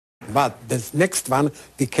But this next one,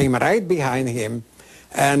 we came right behind him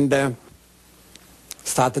and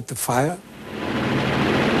started to fire.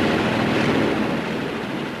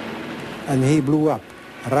 And he blew up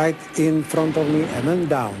right in front of me and then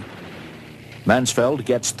down. Mansfeld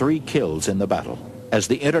gets 3 kills in the battle. As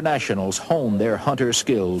the internationals hone their hunter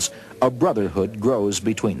skills, a brotherhood grows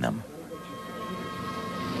between them.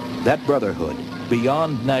 That brotherhood,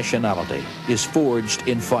 beyond nationality, is forged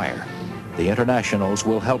in fire. The internationals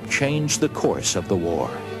will help change the course of the war.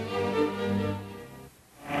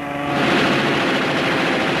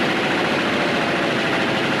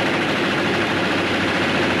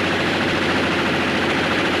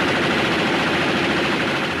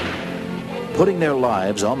 Putting their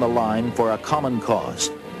lives on the line for a common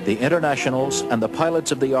cause, the internationals and the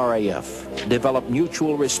pilots of the RAF develop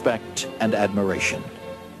mutual respect and admiration.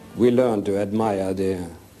 We learned to admire the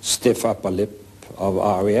stiff upper lip of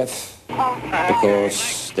RAF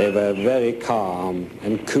because they were very calm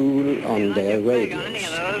and cool on their radios.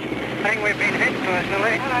 We've been hit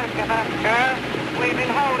personally. We've been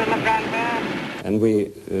holding the front. And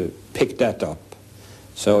we picked that up.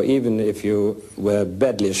 So even if you were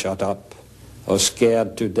badly shot up or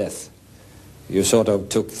scared to death, you sort of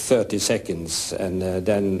took 30 seconds and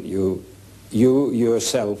then you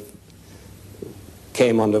yourself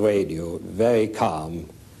came on the radio very calm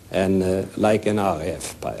and like an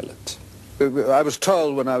RAF pilot. I was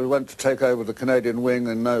told when I went to take over the Canadian wing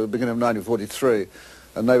in the beginning of 1943,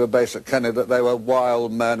 and they were based at Kennedy, that they were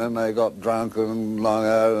wild men and they got drunk and long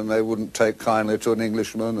hair and they wouldn't take kindly to an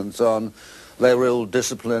Englishman and so on. They were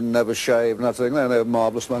ill-disciplined, never shaved, nothing. They were a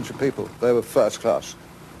marvellous bunch of people. They were first class.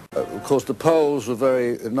 Of course, the Poles were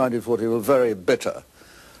in 1940, were very bitter.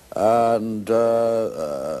 And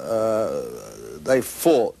they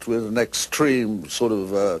fought with an extreme sort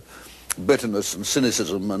of bitterness and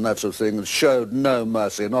cynicism and that sort of thing, and showed no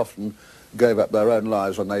mercy and often gave up their own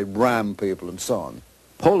lives when they rammed people and so on.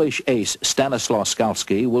 Polish ace Stanislaw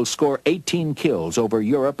Skalski will score 18 kills over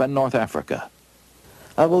Europe and North Africa.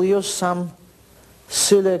 I will use some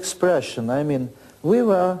silly expression. I mean, we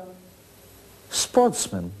were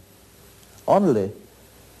sportsmen only.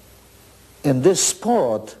 In this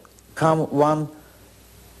sport come one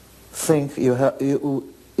thing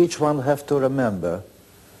each one have to remember,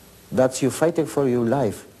 that you're fighting for your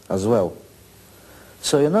life as well.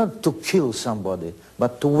 So you're not to kill somebody,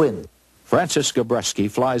 but to win. Francis Gabreski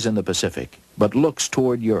flies in the Pacific, but looks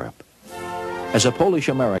toward Europe. As a Polish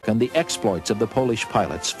American, the exploits of the Polish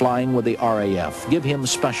pilots flying with the RAF give him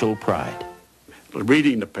special pride.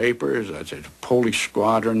 Reading the papers, I said, the Polish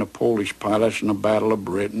squadron, the Polish pilots in the Battle of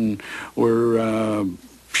Britain were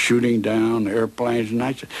shooting down airplanes, and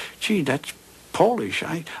I said, gee, that's Polish.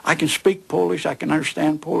 I can speak Polish, I can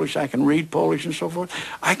understand Polish, I can read Polish and so forth.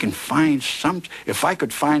 I can find some, if I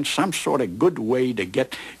could find some sort of good way to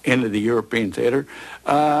get into the European theater,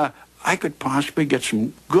 I could possibly get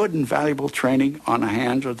some good and valuable training on the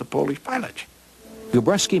hands of the Polish pilots.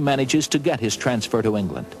 Gabreski manages to get his transfer to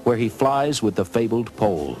England, where he flies with the fabled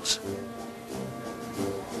Poles.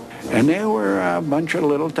 And they were a bunch of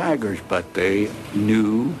little tigers, but they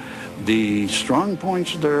knew the strong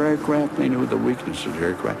points of their aircraft, they knew the weaknesses of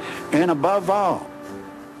their aircraft, and above all,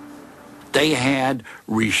 they had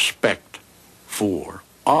respect for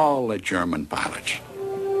all the German pilots.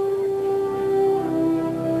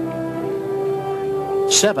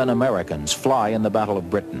 7 Americans fly in the Battle of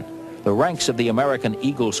Britain. The ranks of the American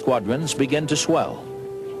Eagle squadrons begin to swell,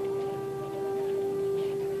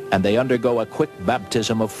 and they undergo a quick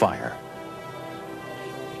baptism of fire.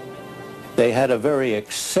 They had a very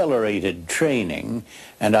accelerated training,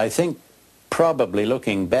 and I think probably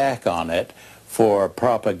looking back on it, for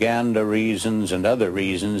propaganda reasons and other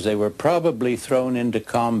reasons, they were probably thrown into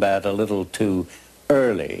combat a little too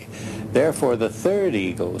early. Therefore, the 3rd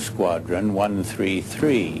Eagle Squadron,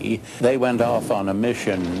 133, they went off on a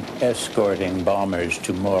mission escorting bombers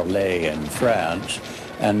to Morlaix in France,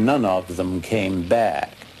 and none of them came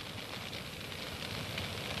back.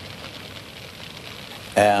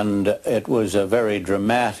 And it was a very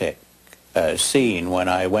dramatic scene when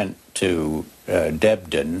I went to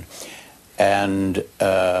Debden and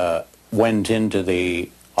went into the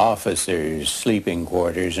officers' sleeping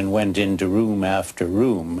quarters and went into room after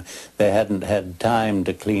room. They hadn't had time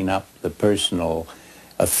to clean up the personal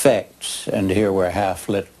effects, and here were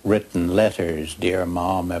half-written letters, "Dear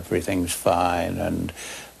Mom, everything's fine," and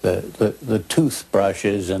the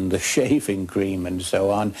toothbrushes and the shaving cream and so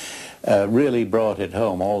on really brought it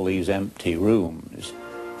home, all these empty rooms.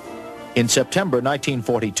 In September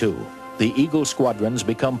 1942, the Eagle squadrons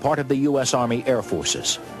become part of the U.S. Army Air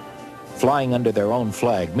Forces. Flying under their own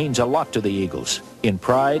flag means a lot to the Eagles. in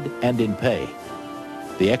pride and in pay.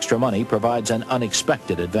 The extra money provides an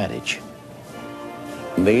unexpected advantage.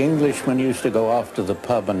 The Englishmen used to go off to the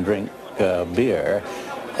pub and drink beer,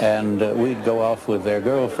 and we'd go off with their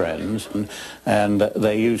girlfriends, and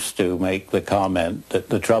they used to make the comment that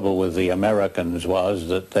the trouble with the Americans was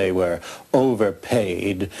that they were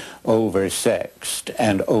overpaid, oversexed,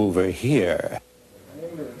 and over here.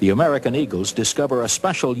 The American Eagles discover a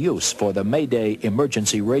special use for the Mayday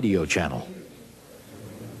emergency radio channel.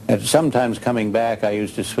 And sometimes coming back, I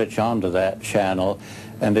used to switch on to that channel,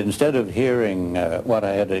 and instead of hearing what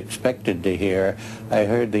I had expected to hear, I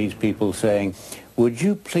heard these people saying, "Would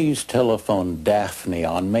you please telephone Daphne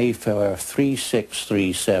on Mayfair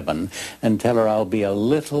 3637 and tell her I'll be a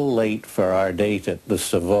little late for our date at the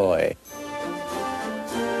Savoy?"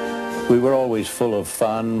 We were always full of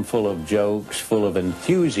fun, full of jokes, full of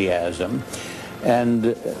enthusiasm,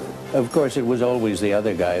 and of course it was always the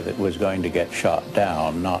other guy that was going to get shot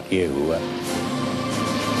down, not you.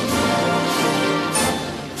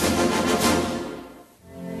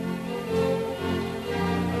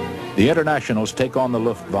 The Internationals take on the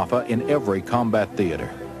Luftwaffe in every combat theater.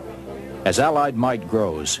 As Allied might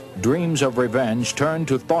grows, dreams of revenge turn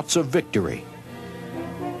to thoughts of victory.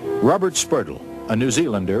 Robert Spurtle, a New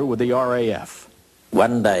Zealander with the RAF.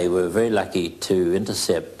 One day we were very lucky to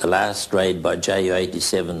intercept the last raid by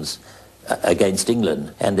Ju-87s against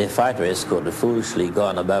England, and their fighter escort had foolishly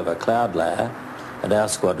gone above a cloud layer, and our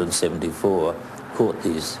Squadron 74 caught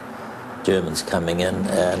these Germans coming in,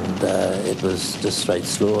 and it was just straight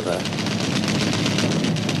slaughter.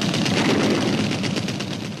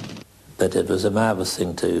 But it was a marvellous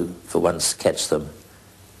thing to, for once, catch them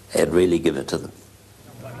and really give it to them.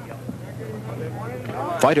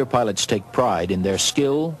 Fighter pilots take pride in their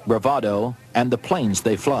skill, bravado, and the planes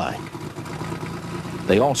they fly.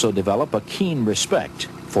 They also develop a keen respect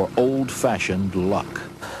for old-fashioned luck.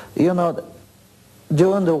 You know,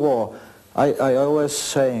 during the war, I always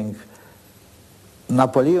saying,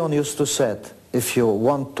 Napoleon used to say, if you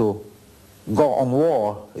want to go on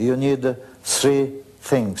war, you need three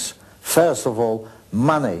things. First of all,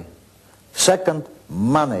 money. Second,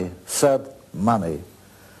 money. Third, money.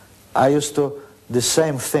 I used to the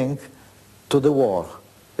same thing to the war.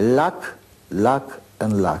 Luck, luck,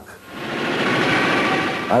 and luck.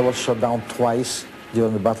 I was shot down twice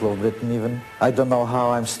during the Battle of Britain even. I don't know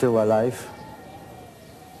how I'm still alive.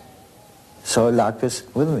 So luck is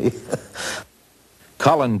with me.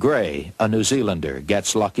 Colin Gray, a New Zealander,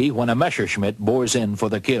 gets lucky when a Messerschmitt bores in for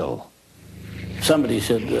the kill. Somebody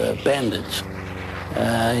said bandits.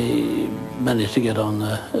 He managed to get on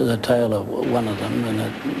the tail of one of them, and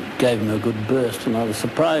it gave him a good burst, and I was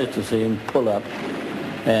surprised to see him pull up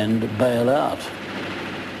and bail out.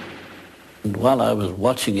 And while I was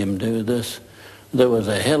watching him do this, there was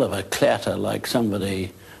a hell of a clatter, like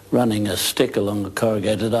somebody running a stick along a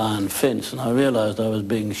corrugated iron fence, and I realized I was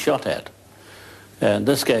being shot at. And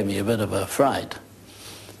this gave me a bit of a fright.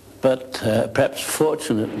 But perhaps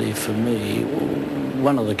fortunately for me,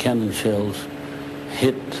 one of the cannon shells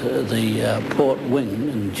hit the port wing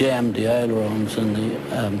and jammed the ailerons in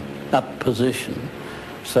the up position,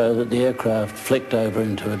 so that the aircraft flicked over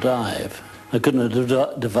into a dive. I couldn't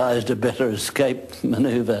have devised a better escape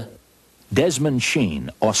maneuver. Desmond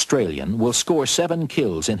Sheen, Australian, will score 7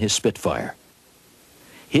 kills in his Spitfire.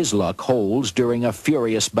 His luck holds during a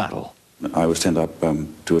furious battle. I was sent up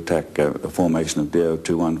to attack a formation of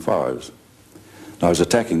DO-215s. I was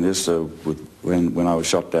attacking this when I was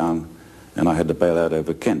shot down, and I had to bail out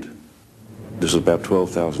over Kent. This was about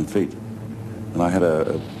 12,000 feet. And I had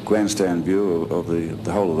a grandstand view of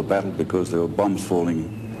the whole of the battle, because there were bombs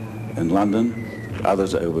falling in London,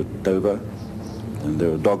 others over Dover, and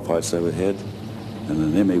there were dogfights overhead, and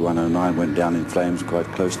an ME-109 went down in flames quite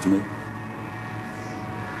close to me.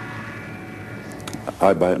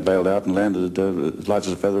 I bailed out and landed as light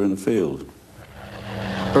as a feather in the field.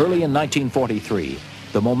 Early in 1943,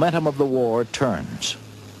 the momentum of the war turns.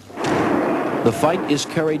 The fight is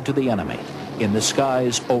carried to the enemy in the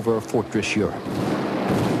skies over Fortress Europe.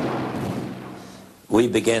 We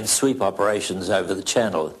began sweep operations over the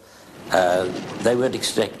Channel. They weren't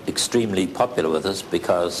extremely popular with us,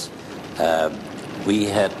 because we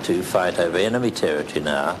had to fight over enemy territory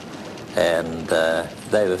now, and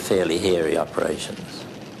they were fairly hairy operations.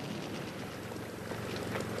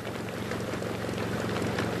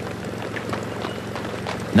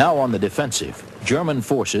 Now on the defensive, German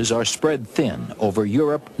forces are spread thin over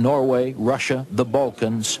Europe, Norway, Russia, the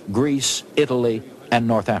Balkans, Greece, Italy, and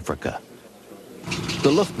North Africa.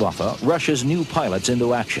 The Luftwaffe rushes new pilots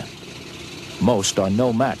into action. Most are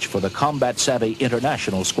no match for the combat-savvy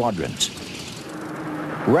international squadrons.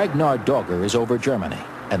 Ragnar Dogger is over Germany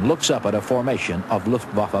and looks up at a formation of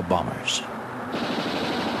Luftwaffe bombers.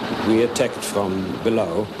 We attacked from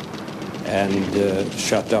below and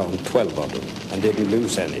shot down 12 of them and didn't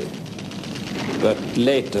lose any. But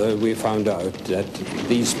later we found out that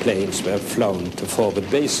these planes were flown to forward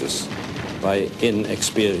bases by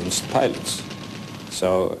inexperienced pilots.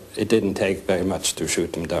 So it didn't take very much to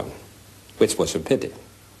shoot them down, which was a pity.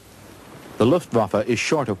 The Luftwaffe is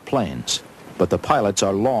short of planes, but the pilots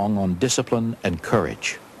are long on discipline and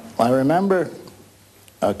courage. I remember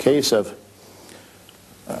a case of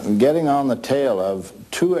getting on the tail of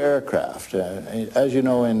two aircraft. As you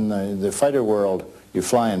know, in the fighter world, you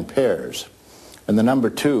fly in pairs, and the number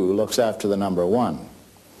 2 looks after the number 1.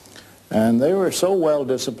 And they were so well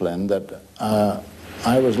disciplined that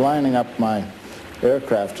I was lining up my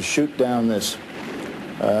aircraft to shoot down this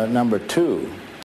number 2,